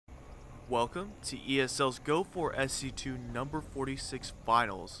Welcome to ESL's Go4SC2 number 46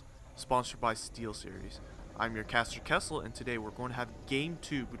 finals, sponsored by SteelSeries. I'm your caster Kessel, and today we're going to have game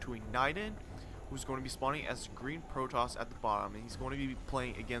 2 between NightEnd, who's going to be spawning as the green Protoss at the bottom, and he's going to be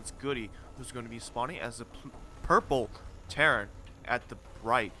playing against Goody, who's going to be spawning as the purple Terran at the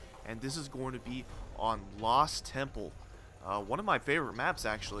right. And this is going to be on Lost Temple, one of my favorite maps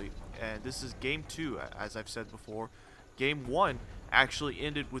actually. And this is game 2, as I've said before. Game 1 actually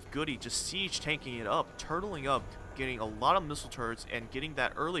ended with Goody just siege tanking it up, turtling up, getting a lot of missile turrets, and getting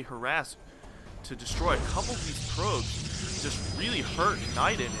that early harass to destroy a couple of these probes. Just really hurt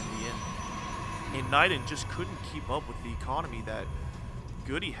NightEnd in the end. And NightEnd just couldn't keep up with the economy that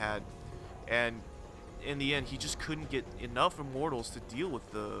Goody had. And in the end, he just couldn't get enough Immortals to deal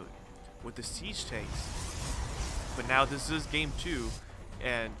with the siege tanks. But now this is game 2,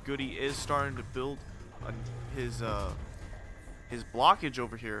 and Goody is starting to build his blockage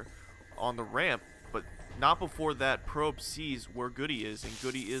over here on the ramp, but not before that probe sees where Goody is, and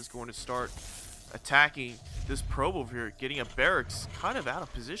Goody is going to start attacking this probe over here, getting a barracks kind of out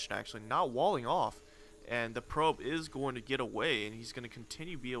of position actually, not walling off, and the probe is going to get away, and he's going to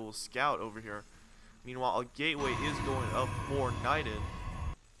continue to be able to scout over here. Meanwhile, a gateway is going up for NightEnd,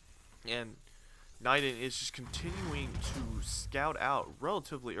 and NightEnd is just continuing to scout out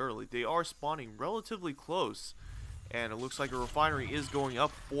relatively early. They are spawning relatively close, and it looks like a refinery is going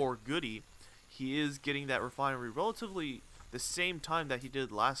up for Goody. He is getting that refinery relatively the same time that he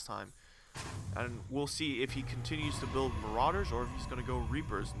did last time. And we'll see if he continues to build Marauders or if he's going to go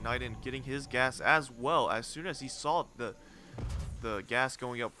Reapers. NightEnd getting his gas as well as soon as he saw the gas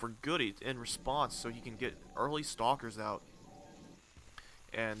going up for Goody in response, so he can get early Stalkers out.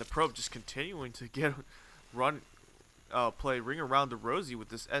 And the probe just continuing to play Ring Around the Rosie with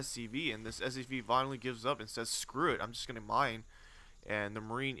this SCV, and this SCV finally gives up and says screw it, I'm just gonna mine. And the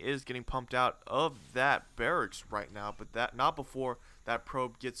Marine is getting pumped out of that barracks right now, but that not before that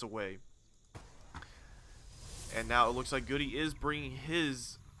probe gets away. And now it looks like Goody is bringing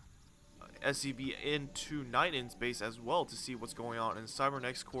his SCV into NightEnd's base as well to see what's going on, and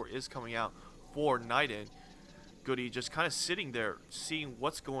Cybernex Core is coming out for NightEnd. Goody just kind of sitting there seeing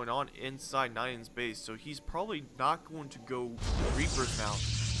what's going on inside NightEnd's base, so he's probably not going to go Reapers now.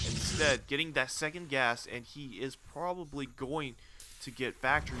 Instead, getting that second gas, and he is probably going to get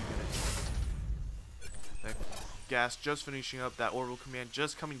factory units. That gas just finishing up, that orbital command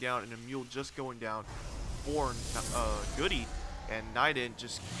just coming down, and a mule just going down for Goody, and NightEnd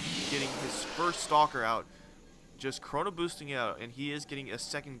just getting his first Stalker out, just chrono boosting out, and he is getting a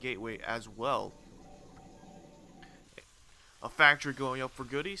second gateway as well. A factory going up for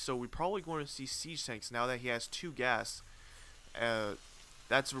Goody, so we're probably going to see siege tanks now that he has 2 gas.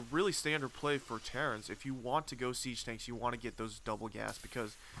 That's a really standard play for Terrans. If you want to go siege tanks, you want to get those double gas,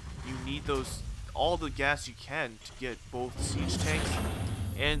 because you need all the gas you can to get both siege tanks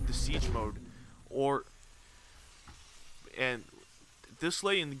and the siege mode. And this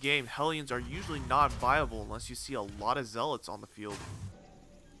late in the game, Hellions are usually not viable unless you see a lot of Zealots on the field.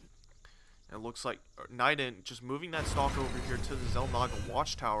 And it looks like NightEnd just moving that Stalker over here to the xel'naga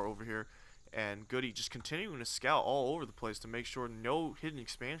watchtower over here, and Goody just continuing to scout all over the place to make sure no hidden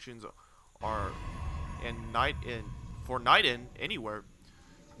expansions are for NightEnd anywhere.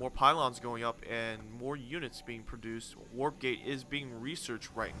 More pylons going up and more units being produced. Warp Gate is being researched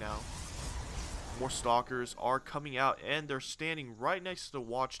right now. More Stalkers are coming out, and they're standing right next to the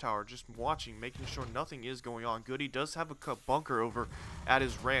watchtower, just watching, making sure nothing is going on. Goody does have a bunker over at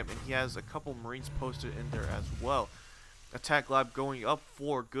his ramp, and he has a couple Marines posted in there as well. Attack lab going up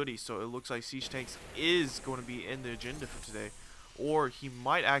for Goody, so it looks like siege tanks is going to be in the agenda for today, or he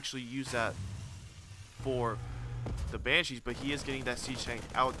might actually use that for the Banshees, but he is getting that siege tank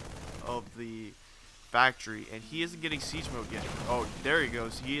out of the factory, and he isn't getting siege mode yet. Oh, there he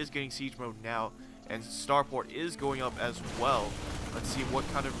goes. He is getting siege mode now, and Starport is going up as well. Let's see what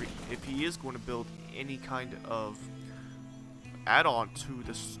kind of if he is going to build any kind of add-on to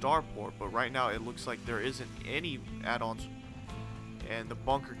the Starport, but right now it looks like there isn't any add-ons. And the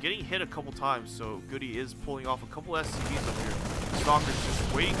bunker getting hit a couple times, so Goody is pulling off a couple SCVs up here. Stalkers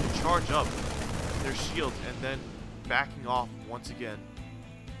just waiting to charge up their shields and then backing off once again.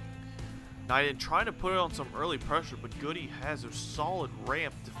 NightEnd trying to put it on some early pressure, but Goody has a solid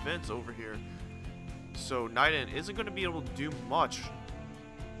ramp defense over here, so NightEnd isn't going to be able to do much.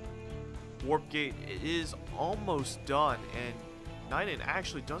 Warp Gate is almost done, and NightEnd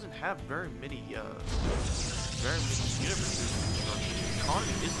actually doesn't have very many unit producing construction. The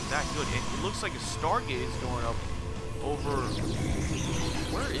economy isn't that good, and it looks like a Stargate is going up over.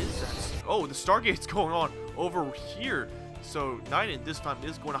 Where is that? Oh, the Stargate's going on over here So NightEnd this time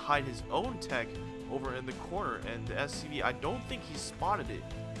is going to hide his own tech over in the corner, and the SCV, I don't think he spotted it.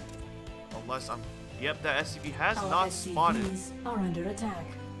 Unless I'm... Yep, that SCV has not spotted are under attack.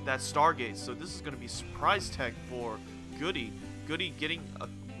 that Stargate. So this is going to be surprise tech for Goody. Goody getting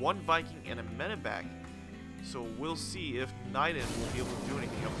one Viking and a medevac. So we'll see if NightEnd will be able to do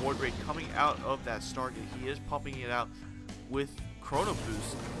anything. A Void Ray coming out of that Stargate. He is pumping it out with Chrono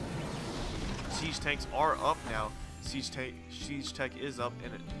Boost. Siege tanks are up now. Siege tech is up,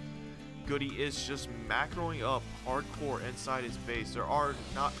 and Goody is just macroing up hardcore inside his base. There are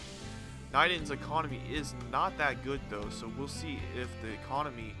not... NightEnd's economy is not that good though, so we'll see if the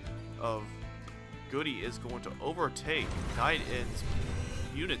economy of Goody is going to overtake NightEnd's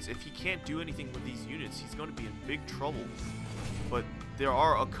units. If he can't do anything with these units, he's going to be in big trouble. But there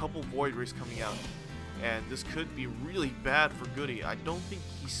are a couple Void Rays coming out, and this could be really bad for Goody. I don't think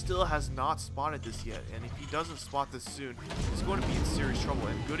he still has not spotted this yet, and if he doesn't spot this soon, he's going to be in serious trouble.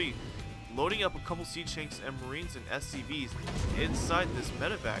 And Goody loading up a couple siege tanks and marines and SCVs inside this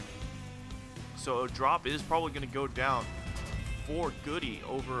medevac. So a drop is probably going to go down for Goody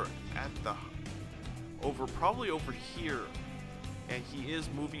over at the probably over here, and he is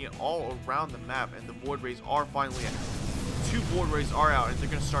moving it all around the map, and the Void Rays are finally out. 2 Void Rays are out, and they're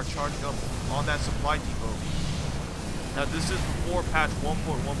going to start charging up on that supply depot. Now this is before patch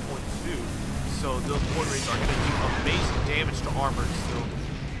 1.1.2, so those Void Rays are going to do amazing damage to armor still.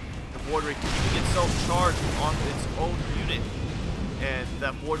 The Void Ray keeping itself charged on its own unit, and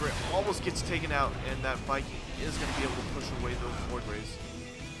that Void Ray almost gets taken out, and that Viking is going to be able to push away those Void Rays.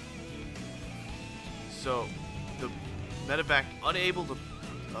 So the medevac unable to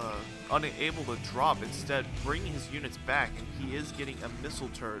drop, instead bringing his units back, and he is getting a missile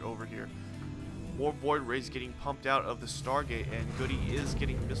turret over here. More Void Rays getting pumped out of the Stargate, and Goody is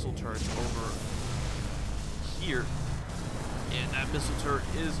getting missile turrets over here. And that missile turret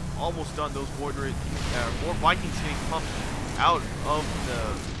is almost done. Those Void Rays, more Vikings getting pumped out of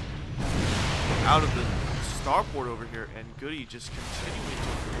the starport over here, and Goody just continuing to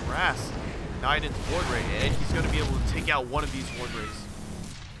harass NightEnd's Void Ray, and he's going to be able to take out one of these Void Rays.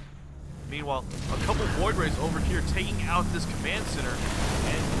 Meanwhile, a couple Void Rays over here taking out this command center,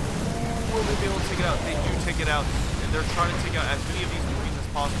 and will they be able to take it out? They do take it out, and they're trying to take out as many of these marines as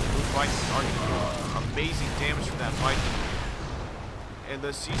possible. Those Vikings are going to do amazing damage to that Viking. And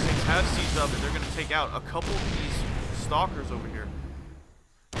the siege tanks have sieged up, and they're going to take out a couple of these stalkers over here.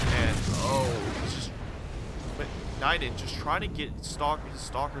 And it's just NightEnd just trying to get his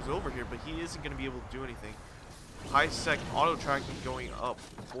stalkers over here, but he isn't going to be able to do anything. High sec auto tracking going up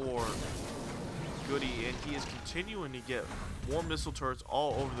for Goody, and he is continuing to get more missile turrets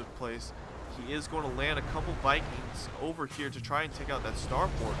all over the place. He is going to land a couple Vikings over here to try and take out that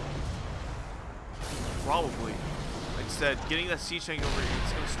starport. Probably. Instead, getting that siege tank over here,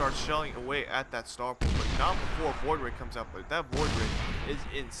 it's going to start shelling away at that starport, but not before Void Ray comes out. But that Void Ray is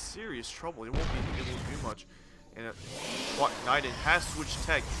in serious trouble. It won't be able to do much. And NightEnd has switched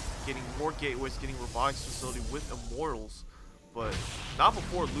tech, getting more gateways, getting robotics facility with immortals, but not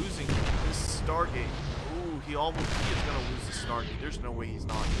before losing this Stargate. Ooh, he is going to lose the Stargate. There's no way he's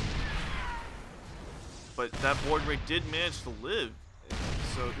not. But that Void Ray did manage to live,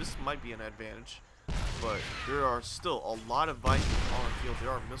 so this might be an advantage. But there are still a lot of Vikings on the field.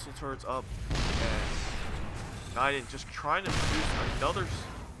 There are missile turrets up, and NightEnd just trying to produce another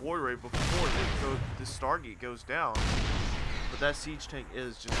Void Ray before this Stargate goes down. But that siege tank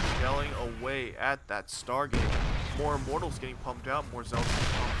is just shelling away at that Stargate. More immortals getting pumped out, more zealots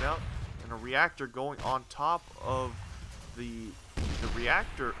getting pumped out, and a reactor going on top of the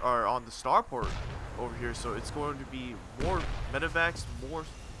reactor, or on the starport over here. So it's going to be more medevacs, more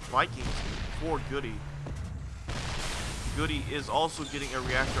Vikings for Goody. Goody is also getting a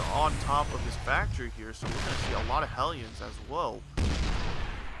reactor on top of his factory here, so we're going to see a lot of Hellions as well.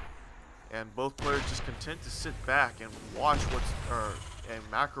 And both players just content to sit back and watch and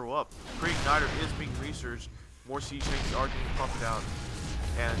macro up. Pre-igniter is being researched. More siege tanks are getting pumped out.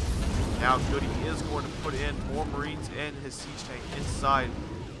 And now Goody is going to put in more marines and his siege tank inside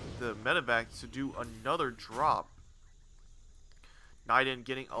the medevac to do another drop. NightEnd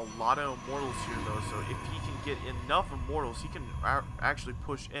getting a lot of immortals here though, so if he can get enough immortals, he can actually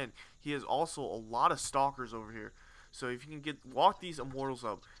push in. He has also a lot of stalkers over here, so if he can walk these immortals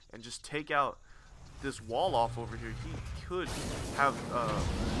up and just take out this wall off over here, he could have a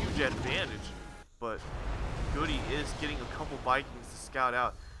huge advantage. But Goody is getting a couple Vikings to scout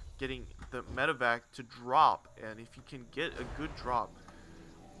out, getting the medevac to drop, and if he can get a good drop,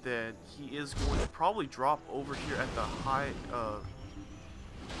 then he is going to probably drop over here at the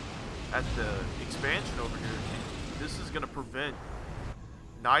at the expansion over here. this is going to prevent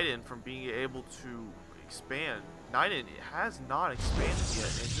NightEnd from being able to expand. NightEnd has not expanded yet,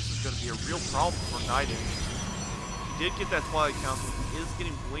 and this is going to be a real problem for NightEnd. He did get that Twilight Council. He is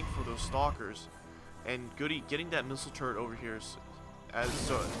getting Blink for those Stalkers. And Goody getting that missile turret over here to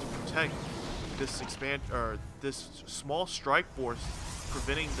protect this this small strike force,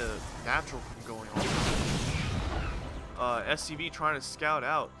 preventing the natural from going on. SCV trying to scout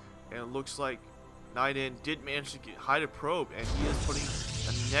out, and it looks like NightEnd did manage to hide a probe, and he is putting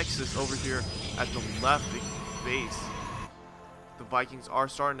a Nexus over here at the left base. The Vikings are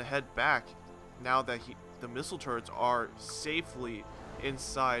starting to head back now that the missile turrets are safely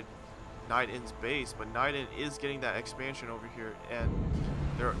inside NightEnd's base, but NightEnd is getting that expansion over here, and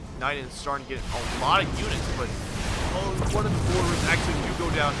NightEnd's starting to get a lot of units, but one of the borders actually do go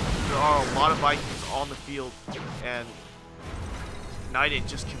down. There are a lot of Vikings on the field, and NightEnd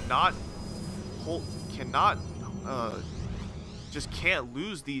just can't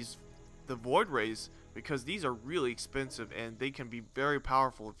lose the Void Rays, because these are really expensive and they can be very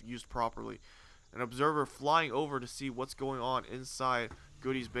powerful if used properly. An observer flying over to see what's going on inside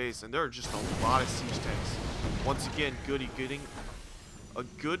Goody's base, and there are just a lot of siege tanks. Once again, Goody getting a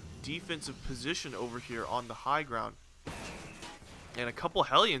good defensive position over here on the high ground, and a couple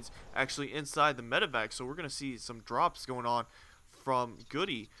Hellions actually inside the medevac, so we're going to see some drops going on from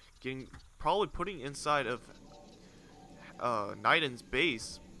Goody, probably putting inside of NightEnd's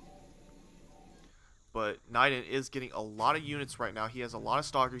base. But NightEnd is getting a lot of units right now. He has a lot of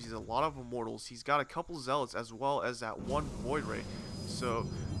Stalkers, he has a lot of Immortals, he's got a couple Zealots as well as that one Void Ray. So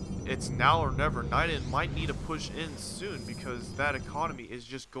it's now or never. NightEnd might need to push in soon, because that economy is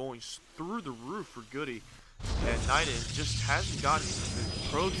just going through the roof for Goody. And NightEnd just hasn't gotten the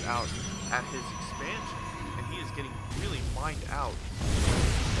probes out at his expansion, and he is getting really mined out.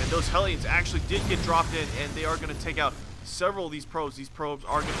 And those Hellions actually did get dropped in, and they are going to take out several of these probes. These probes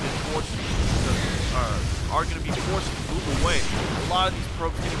are going to be forced to move away. A lot of these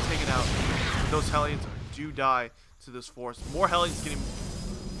probes getting taken out. Those Hellions do die to this force. More Hellions getting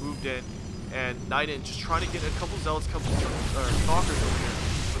moved in, and NightEnd just trying to get a couple Zealots, couple Stalkers over here.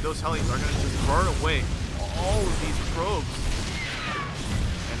 But those Hellions are going to just burn away all of these probes.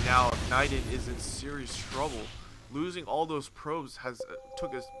 And now NightEnd is in serious trouble. Losing all those probes has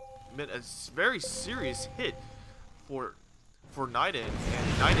meant a very serious hit for NightEnd,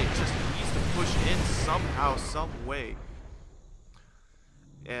 and NightEnd just needs to push in somehow, some way.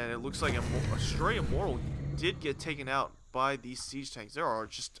 And it looks like a stray Immortal did get taken out by these siege tanks. There are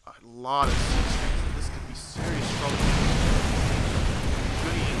just a lot of siege tanks, and this could be serious trouble.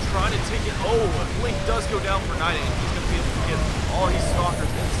 Goody trying to take it. Oh, a Blink does go down for NightEnd. He's going to be able to get all his Stalkers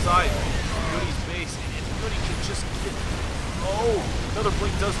inside Goody's base, and if Goody can just get... Oh, another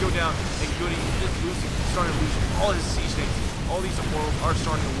Blink does go down, and Goody is starting to lose all his siege tanks. All these Immortals are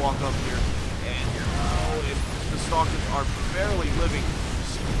starting to walk up here, and if the Stalkers are barely living,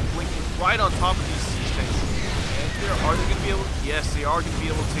 just blinking right on top of these siege tanks. And are they going to be able to? Yes, they are going to be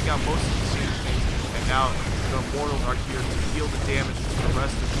able to take out most of these siege tanks. And now the Immortals are here to deal the damage to the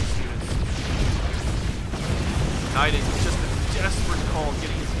rest of these units. NightEnd just a desperate call,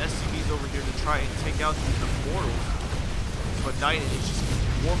 getting his SCVs over here to try and take out these Immortals. But NightEnd is just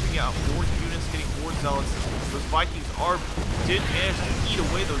warping out more units, getting more Zealots. Those Vikings did manage to eat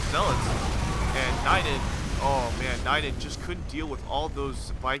away those Zealots. And NightEnd, oh man, NightEnd just couldn't deal with all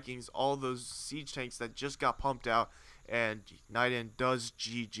those Vikings, all those siege tanks that just got pumped out. And NightEnd does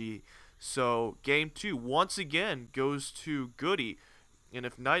GG. So game 2 once again goes to Goody. And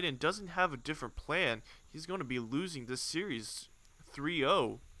if NightEnd doesn't have a different plan, he's going to be losing this series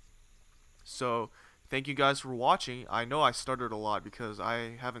 3-0. So thank you guys for watching. I know I stuttered a lot because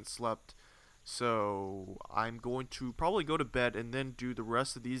I haven't slept. So I'm going to probably go to bed and then do the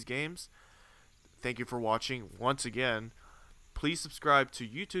rest of these games. Thank you for watching once again. Please subscribe to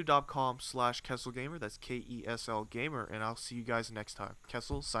youtube.com/KesselGamer. That's KESL Gamer. And I'll see you guys next time.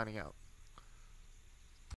 Kessel signing out.